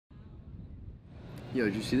Yo,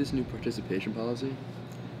 did you see this new participation policy?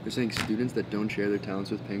 They're saying students that don't share their talents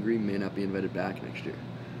with Pingry may not be invited back next year.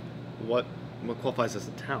 What qualifies as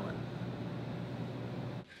a talent?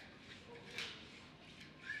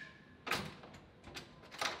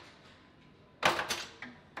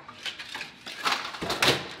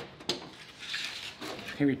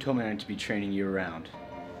 Pingry told me I need to be training year-round.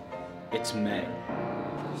 It's May.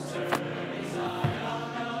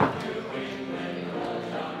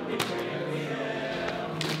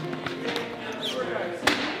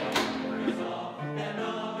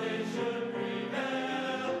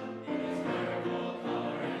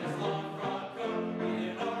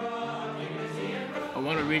 I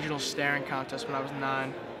won a regional staring contest when I was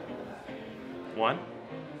 9. 1,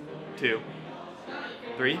 2,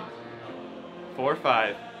 3, 4,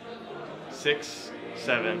 5, 6,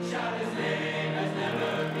 7.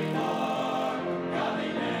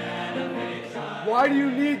 Why do you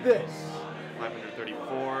need this?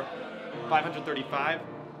 534, 535,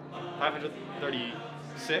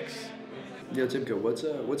 536. Yo, Timko,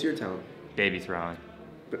 what's your talent? Baby throwing.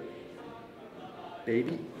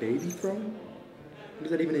 Baby throwing? What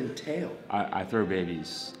does that even entail? I throw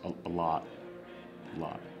babies a lot. A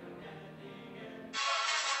lot.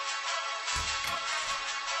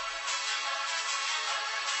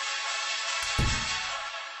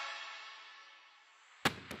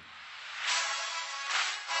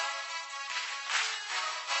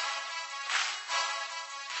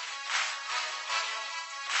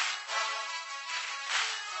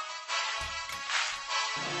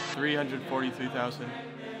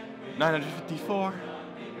 $343,954.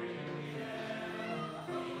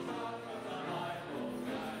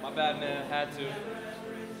 My bad, man. Had to.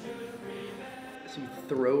 So you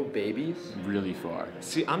throw babies? Really far.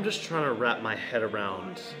 See, I'm just trying to wrap my head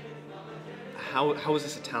around how is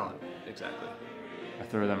this a talent exactly? I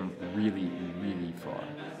throw them really, really far.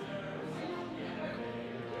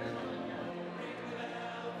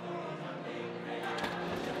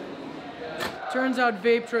 Turns out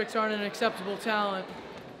vape tricks aren't an acceptable talent.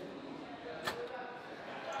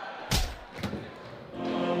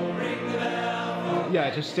 Yeah,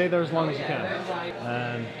 just stay there as long as you can.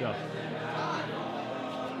 And go.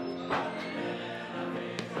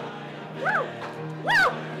 Woo!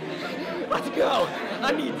 Woo! Let's go!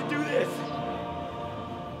 I need to do this!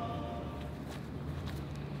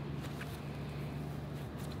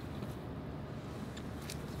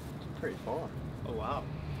 Pretty far. Oh wow.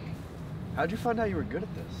 How'd you find out you were good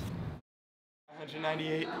at this?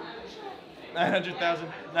 998, 900,000,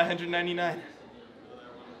 999.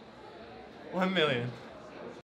 1 million.